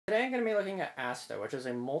Today I'm going to be looking at Aster, which is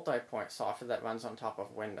a multi-point software that runs on top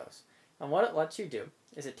of Windows. And what it lets you do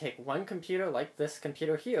is it take one computer like this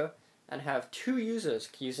computer here and have two users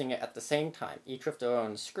using it at the same time, each with their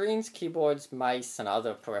own screens, keyboards, mice, and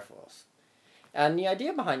other peripherals. And the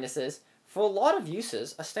idea behind this is, for a lot of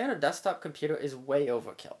uses, a standard desktop computer is way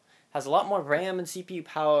overkill. Has a lot more RAM and CPU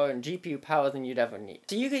power and GPU power than you'd ever need.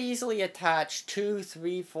 So you could easily attach 2,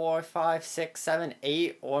 3, 4, 5, 6, 7,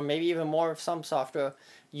 8, or maybe even more of some software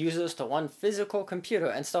users to one physical computer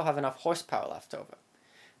and still have enough horsepower left over.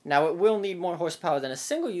 Now it will need more horsepower than a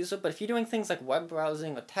single user, but if you're doing things like web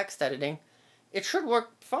browsing or text editing, it should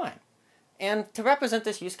work fine. And to represent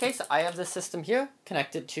this use case, I have this system here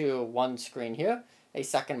connected to one screen here, a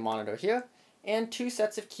second monitor here, and two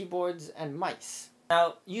sets of keyboards and mice.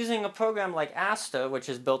 Now, using a program like Aster, which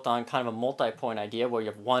is built on kind of a multi-point idea where you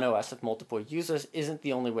have one OS with multiple users, isn't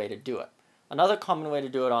the only way to do it. Another common way to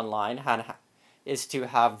do it online is to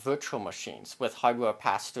have virtual machines with hardware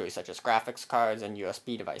pass-through, such as graphics cards and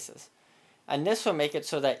USB devices. And this will make it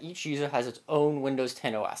so that each user has its own Windows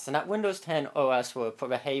 10 OS, and that Windows 10 OS will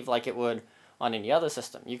behave like it would on any other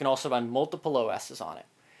system. You can also run multiple OSs on it.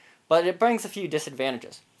 But it brings a few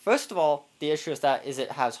disadvantages. First of all, the issue is that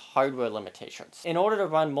it has hardware limitations. In order to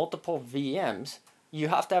run multiple VMs, you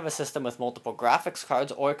have to have a system with multiple graphics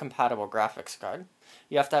cards or a compatible graphics card.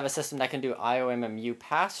 You have to have a system that can do IOMMU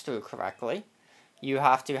pass-through correctly. You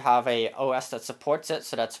have to have a OS that supports it,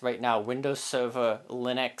 so that's right now Windows Server,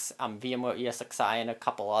 Linux, VMware ESXi, and a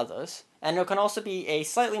couple others. And there can also be a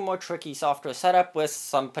slightly more tricky software setup with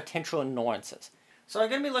some potential annoyances. So I'm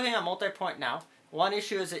going to be looking at multi-point now. One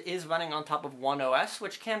issue is it is running on top of one OS,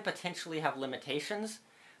 which can potentially have limitations.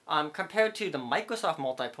 Compared to the Microsoft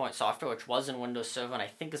multi-point software, which was in Windows Server and I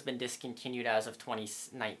think has been discontinued as of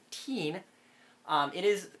 2019, it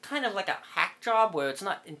is kind of like a hack job where it's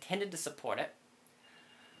not intended to support it.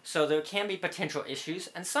 So there can be potential issues,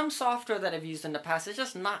 and some software that I've used in the past is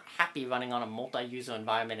just not happy running on a multi-user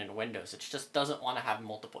environment in Windows. It just doesn't want to have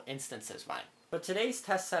multiple instances running. For today's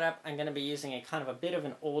test setup, I'm going to be using a kind of a bit of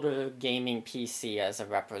an older gaming PC as a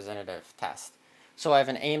representative test. So I have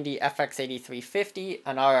an AMD FX 8350,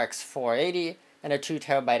 an RX 480, and a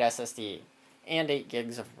 2TB SSD, and 8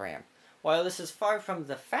 gigs of RAM. While this is far from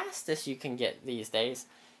the fastest you can get these days,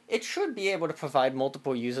 it should be able to provide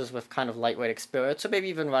multiple users with kind of lightweight experience, or maybe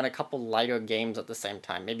even run a couple lighter games at the same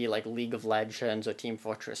time, maybe like League of Legends or Team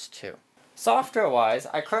Fortress 2. Software-wise,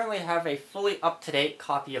 I currently have a fully up-to-date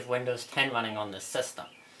copy of Windows 10 running on this system.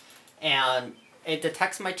 And it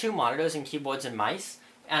detects my two monitors and keyboards and mice,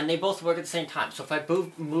 and they both work at the same time. So if I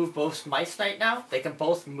move both mice right now, they can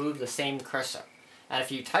both move the same cursor. And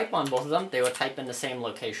if you type on both of them, they will type in the same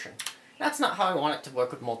location. That's not how I want it to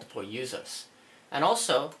work with multiple users. And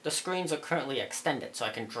also, the screens are currently extended, so I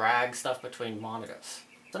can drag stuff between monitors.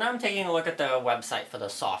 So now I'm taking a look at the website for the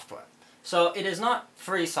software. So it is not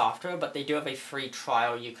free software, but they do have a free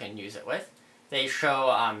trial you can use it with. They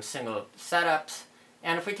show single setups,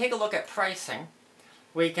 and if we take a look at pricing,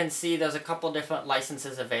 we can see there's a couple different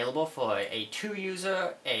licenses available for a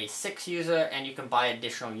 2-user, a 6-user, and you can buy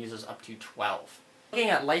additional users up to 12. Looking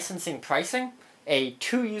at licensing pricing, a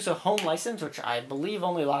 2-user home license, which I believe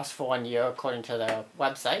only lasts for 1 year according to the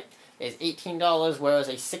website, is $18, whereas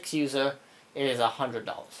a 6-user is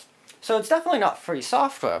 $100. So it's definitely not free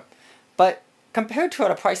software, but compared to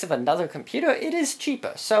the price of another computer, it is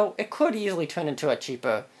cheaper, so it could easily turn into a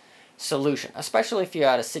cheaper solution, especially if you're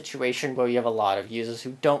at a situation where you have a lot of users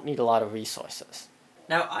who don't need a lot of resources.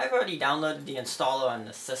 Now, I've already downloaded the installer on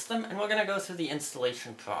the system, and we're going to go through the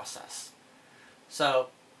installation process. So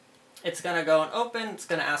it's going to go and open, it's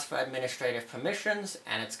going to ask for administrative permissions,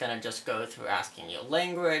 and it's going to just go through asking your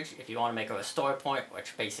language, if you want to make a restore point,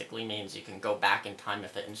 which basically means you can go back in time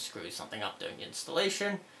if it screws something up during the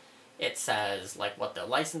installation. It says like what the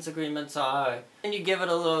license agreements are, and you give it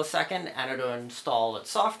a little second and it'll install its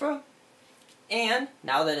software. And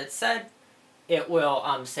now that it's said, it will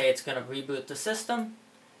say it's going to reboot the system,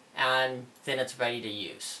 and then it's ready to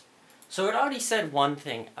use. So it already said one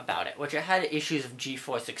thing about it, which it had issues of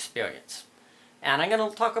GeForce experience. And I'm going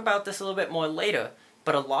to talk about this a little bit more later,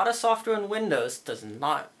 but a lot of software in Windows does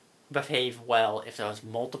not behave well if there's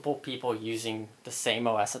multiple people using the same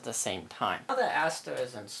OS at the same time. Now that Aster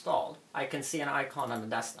is installed, I can see an icon on the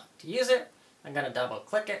desktop. To use it, I'm going to double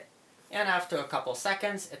click it, and after a couple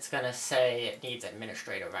seconds, it's going to say it needs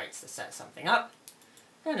administrator rights to set something up.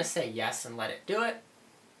 I'm going to say yes and let it do it.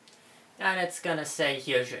 And it's going to say,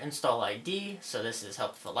 here's your install ID, so this is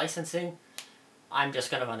helpful licensing. I'm just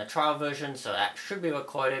going to run the trial version, so that should be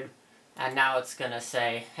recorded. And now it's going to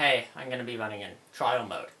say, hey, I'm going to be running in trial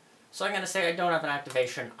mode. So I'm going to say I don't have an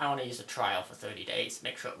activation, I want to use a trial for 30 days,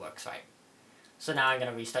 make sure it works right. So now I'm going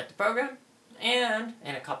to restart the program, and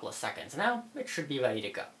in a couple of seconds now, it should be ready to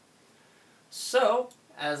go. So,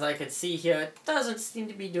 as I could see here, it doesn't seem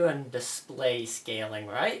to be doing display scaling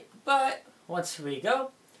right, but once we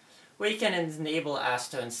go, we can enable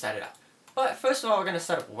Aster and set it up. But first of all, we're going to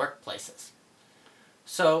set up workplaces.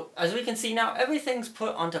 So, as we can see now, everything's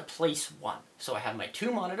put onto place 1. So I have my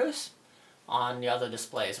 2 monitors on the other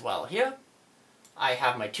display as well here. I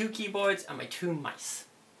have my 2 keyboards and my 2 mice.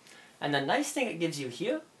 And the nice thing it gives you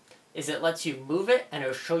here is it lets you move it and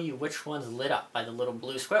it'll show you which one's lit up by the little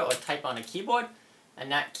blue square, or type on a keyboard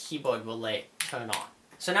and that keyboard will turn on.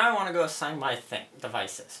 So now I want to go assign my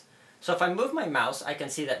devices. So if I move my mouse, I can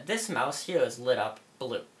see that this mouse here is lit up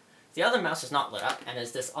blue. The other mouse is not lit up and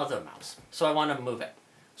is this other mouse. So I want to move it.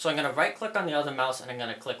 So I'm going to right click on the other mouse and I'm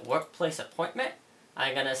going to click Workplace Appointment.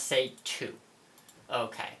 I'm going to say 2.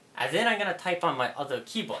 Okay. And then I'm going to type on my other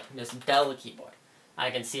keyboard, this Dell keyboard. I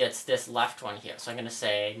can see it's this left one here. So I'm going to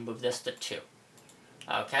say move this to 2.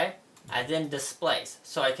 Okay. And then displays.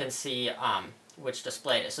 So I can see which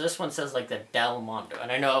display it is. So this one says like the Dell monitor.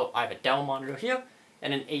 And I know I have a Dell monitor here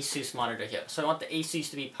and an Asus monitor here. So I want the Asus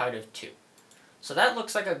to be part of 2. So that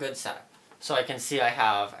looks like a good setup. So I can see I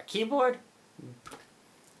have a keyboard.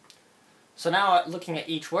 So now looking at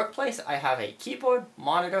each workplace, I have a keyboard,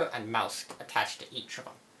 monitor, and mouse attached to each of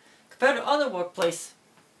them. Compared to other workplace,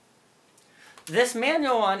 this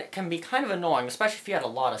manual one can be kind of annoying, especially if you had a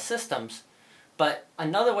lot of systems. But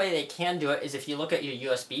another way they can do it is if you look at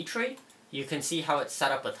your USB tree, you can see how it's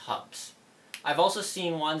set up with hubs. I've also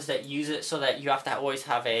seen ones that use it so that you have to always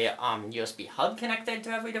have a USB hub connected to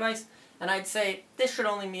every device. And I'd say this should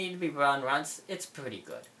only need to be run once. It's pretty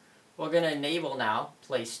good. We're going to enable now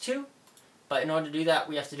place 2. But in order to do that,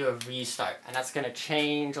 we have to do a restart. And that's going to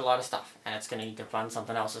change a lot of stuff. And it's going to need to run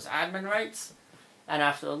something else's admin rights. And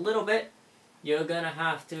after a little bit, you're going to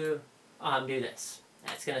have to do this.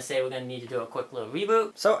 And it's going to say we're going to need to do a quick little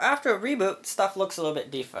reboot. So after a reboot, stuff looks a little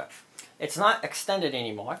bit different. It's not extended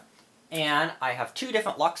anymore. And I have 2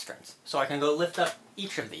 different lock screens. So I can go lift up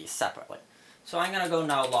each of these separately. So I'm going to go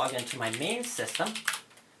now log into my main system.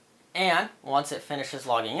 And once it finishes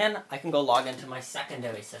logging in, I can go log into my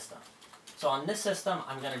secondary system. So on this system,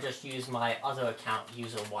 I'm going to just use my other account,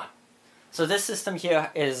 user1. So this system here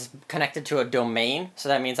is connected to a domain, so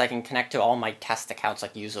that means I can connect to all my test accounts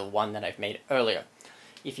like user1 that I've made earlier.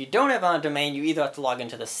 If you don't have a domain, you either have to log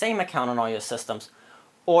into the same account on all your systems,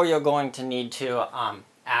 or you're going to need to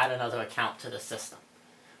add another account to the system,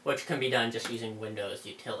 which can be done just using Windows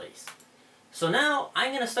utilities. So now I'm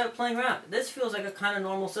going to start playing around. This feels like a kind of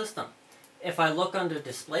normal system. If I look under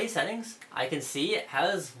display settings, I can see it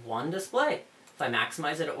has 1 display. If I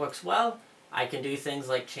maximize it, it works well. I can do things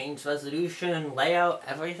like change resolution, layout,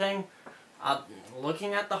 everything.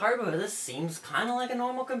 Looking at the hardware, this seems kind of like a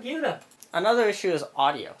normal computer. Another issue is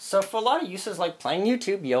audio. So for a lot of users like playing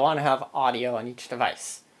YouTube, you'll want to have audio on each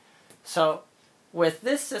device. So with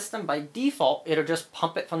this system, by default, it'll just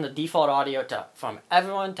pump it from the default audio from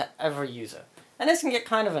everyone to every user. And this can get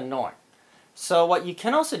kind of annoying. So what you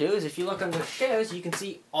can also do is if you look under shares, you can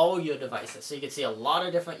see all your devices. So you can see a lot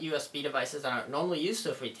of different USB devices that aren't normally used.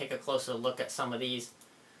 So if we take a closer look at some of these,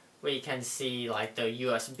 we can see like the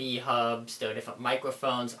USB hubs, the different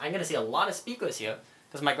microphones. I'm going to see a lot of speakers here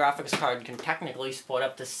because my graphics card can technically support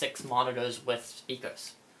up to 6 monitors with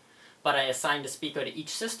speakers. But I assigned a speaker to each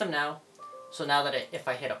system now. So now that if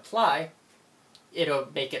I hit apply, it'll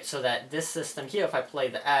make it so that this system here, if I play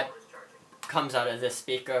the ad, comes out of this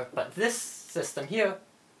speaker, but this system here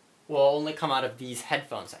will only come out of these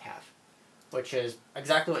headphones I have, which is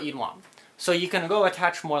exactly what you'd want. So you can go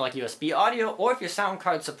attach more like USB audio, or if your sound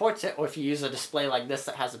card supports it, or if you use a display like this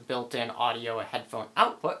that has a built-in audio and headphone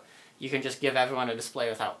output, you can just give everyone a display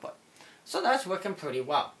with output. So that's working pretty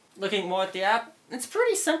well. Looking more at the app, it's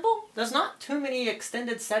pretty simple. There's not too many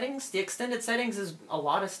extended settings. The extended settings is a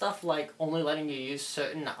lot of stuff like only letting you use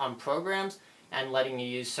certain programs and letting you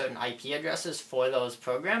use certain IP addresses for those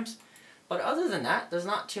programs. But other than that, there's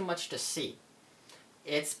not too much to see.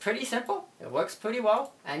 It's pretty simple, it works pretty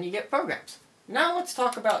well, and you get programs. Now let's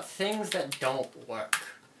talk about things that don't work.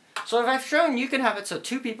 So if I've shown you can have it so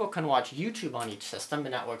 2 people can watch YouTube on each system,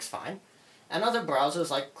 and that works fine. And other browsers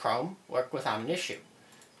like Chrome work without an issue.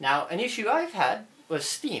 Now, an issue I've had was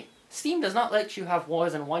Steam. Steam does not let you have more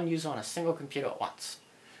than 1 user on a single computer at once.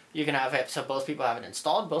 You can have it so both people have it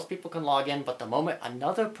installed, both people can log in, but the moment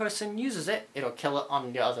another person uses it, it'll kill it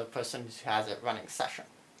on the other person who has it running session.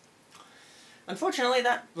 Unfortunately,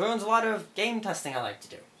 that ruins a lot of game testing I like to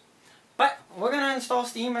do. But we're going to install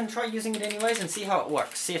Steam and try using it anyways and see how it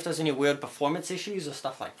works. See if there's any weird performance issues or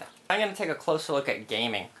stuff like that. I'm going to take a closer look at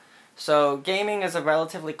gaming. So gaming is a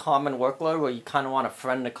relatively common workload where you kind of want a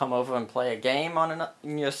friend to come over and play a game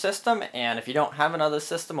in your system, and if you don't have another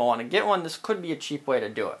system or want to get one, this could be a cheap way to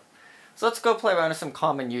do it. So let's go play around with some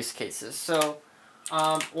common use cases. So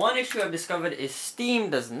one issue I've discovered is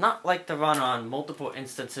Steam does not like to run on multiple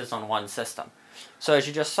instances on one system. So as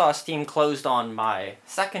you just saw, Steam closed on my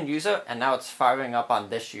second user, and now it's firing up on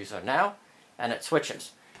this user now, and it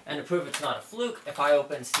switches. And to prove it's not a fluke, if I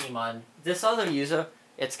open Steam on this other user,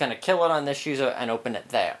 it's going to kill it on this user and open it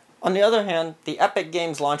there. On the other hand, the Epic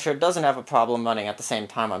Games launcher doesn't have a problem running at the same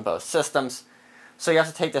time on both systems, so you have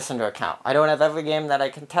to take this into account. I don't have every game that I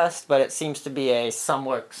can test, but it seems to be a some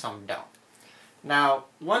work, some don't. Now,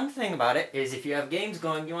 one thing about it is if you have games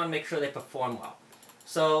going, you want to make sure they perform well.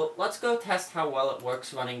 So let's go test how well it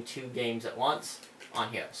works running 2 games at once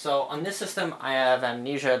on here. So on this system, I have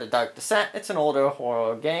Amnesia: The Dark Descent. It's an older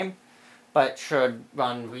horror game, but should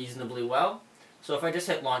run reasonably well. So if I just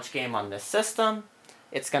hit launch game on this system,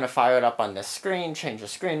 it's going to fire it up on this screen, change the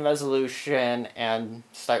screen resolution, and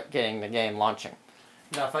start getting the game launching.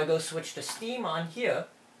 Now if I go switch to Steam on here,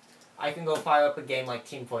 I can go fire up a game like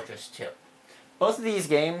Team Fortress 2. Both of these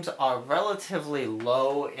games are relatively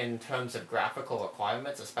low in terms of graphical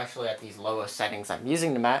requirements, especially at these lower settings I'm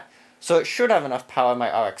using them at, so it should have enough power in my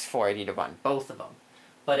RX 480 to run both of them.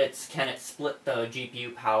 But can it split the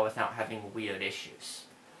GPU power without having weird issues?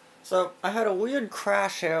 So, I had a weird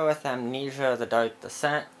crash here with Amnesia: The Dark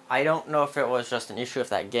Descent. I don't know if it was just an issue with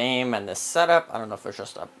that game and this setup. I don't know if it was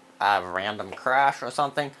just a random crash or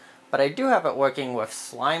something. But I do have it working with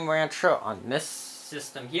Slime Rancher on this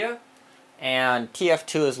system here. And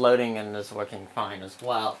TF2 is loading and is working fine as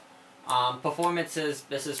well. Performances,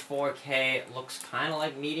 this is 4K. It looks kind of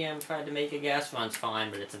like medium, tried to make a guess. Runs fine,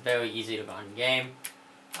 but it's a very easy to run game.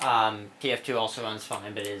 TF2 also runs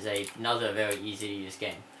fine, but it is another very easy to use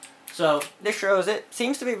game. So this shows it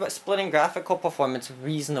seems to be splitting graphical performance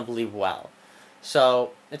reasonably well.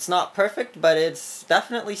 So it's not perfect, but it's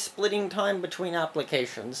definitely splitting time between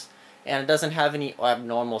applications, and it doesn't have any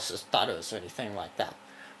abnormal stutters or anything like that.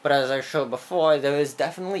 But as I showed before, there is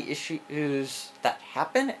definitely issues that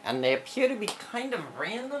happen, and they appear to be kind of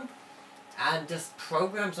random, and just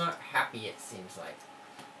programs aren't happy, it seems like.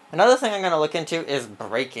 Another thing I'm going to look into is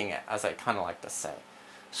breaking it, as I kind of like to say.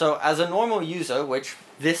 So as a normal user, which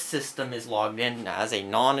this system is logged in as a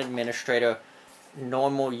non-administrator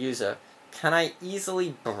normal user, can I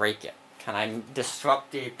easily break it? Can I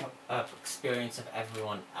disrupt the experience of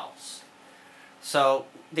everyone else? So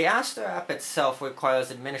the Aster app itself requires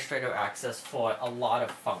administrator access for a lot of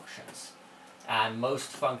functions. And most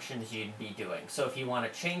functions you'd be doing. So if you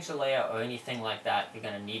want to change the layout or anything like that, you're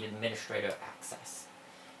going to need administrator access.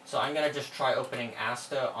 So I'm going to just try opening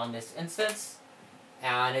Aster on this instance.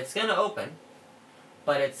 And it's going to open,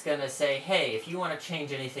 but it's going to say, hey, if you want to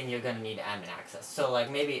change anything, you're going to need admin access. So, like,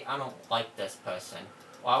 maybe I don't like this person,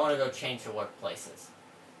 or I want to go change the workplaces.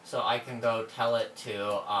 So I can go tell it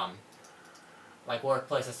to, like,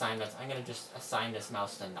 workplace assignments. I'm going to just assign this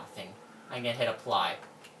mouse to nothing. I'm going to hit apply.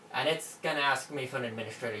 And it's going to ask me for an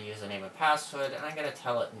administrator username and password, and I'm going to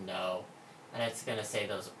tell it no. And it's going to say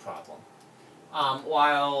there's a problem.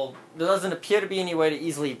 While there doesn't appear to be any way to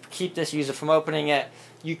easily keep this user from opening it,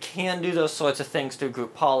 you can do those sorts of things through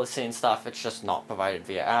group policy and stuff. It's just not provided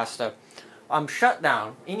via Aster.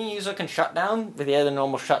 Shutdown. Any user can shut down with the other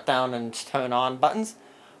normal shutdown and turn on buttons.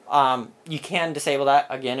 You can disable that,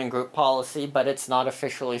 again, in group policy, but it's not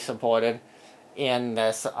officially supported in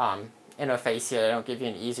this interface here. They don't give you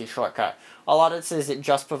an easy shortcut. A lot of this is it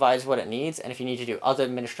just provides what it needs, and if you need to do other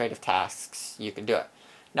administrative tasks, you can do it.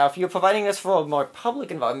 Now, if you're providing this for a more public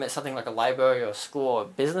environment, something like a library or a school or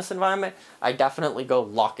business environment, I definitely go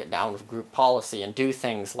lock it down with group policy and do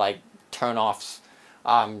things like turn off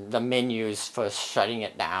the menus for shutting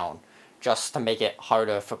it down, just to make it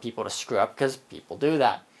harder for people to screw up, because people do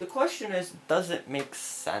that. The question is, does it make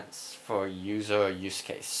sense for a user or use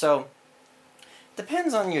case? So,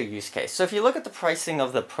 depends on your use case. So if you look at the pricing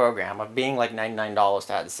of the program, of being like $99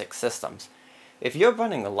 to add 6 systems, if you're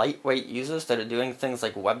running lightweight users that are doing things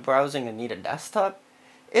like web browsing and need a desktop,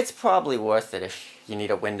 it's probably worth it if you need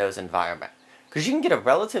a Windows environment. Because you can get a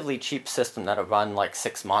relatively cheap system that'll run like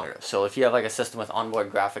 6 monitors. So if you have like a system with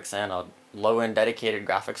onboard graphics and a low-end dedicated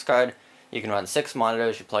graphics card, you can run 6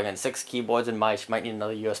 monitors, you plug in 6 keyboards and mice, you might need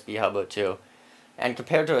another USB hub or 2. And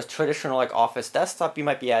compared to a traditional like Office desktop, you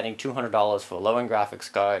might be adding $200 for a low-end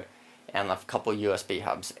graphics card and a couple USB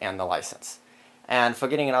hubs and the license. And for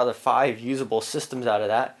getting another 5 usable systems out of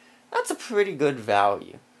that, that's a pretty good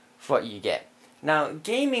value for what you get. Now,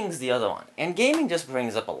 gaming's the other one, and gaming just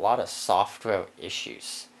brings up a lot of software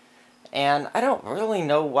issues. And I don't really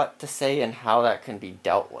know what to say and how that can be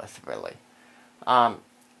dealt with, really.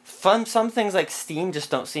 Some things like Steam just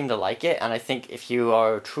don't seem to like it, and I think if you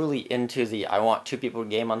are truly into the I want two people to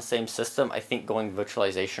game on the same system, I think going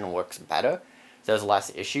virtualization works better. There's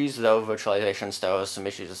less issues, though virtualization still has some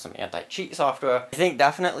issues with some anti-cheat software. I think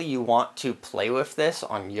definitely you want to play with this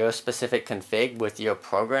on your specific config with your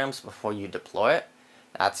programs before you deploy it.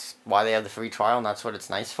 That's why they have the free trial, and that's what it's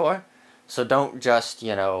nice for. So don't just,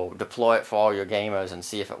 deploy it for all your gamers and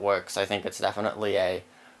see if it works. I think it's definitely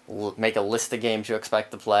make a list of games you expect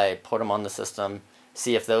to play, put them on the system,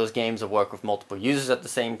 see if those games will work with multiple users at the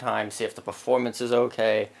same time, see if the performance is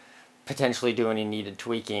okay, potentially do any needed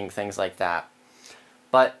tweaking, things like that.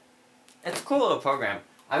 But it's a cool little program.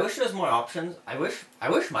 I wish there was more options. I wish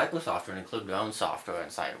Microsoft would include their own software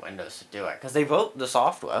inside Windows to do it, because they wrote the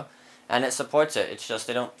software and it supports it. It's just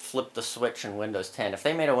they don't flip the switch in Windows 10. If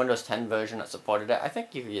they made a Windows 10 version that supported it, I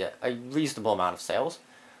think you could get a reasonable amount of sales.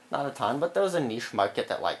 Not a ton, but there's a niche market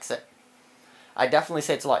that likes it. I definitely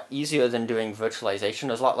say it's a lot easier than doing virtualization.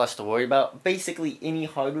 There's a lot less to worry about. Basically, any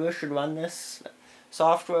hardware should run this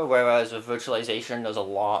software, whereas with virtualization, there's a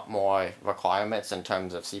lot more requirements in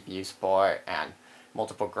terms of CPU support and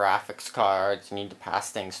multiple graphics cards. You need to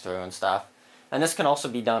pass things through and stuff. And this can also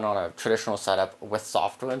be done on a traditional setup with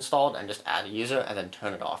software installed and just add a user and then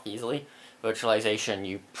turn it off easily. Virtualization,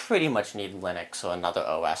 you pretty much need Linux or another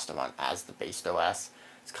OS to run as the base OS.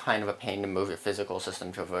 It's kind of a pain to move your physical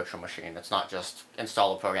system to a virtual machine. It's not just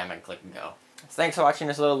install a program and click and go. So thanks for watching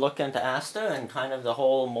this little look into Aster and kind of the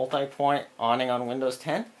whole multi-point awning on Windows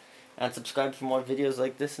 10. And subscribe for more videos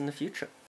like this in the future.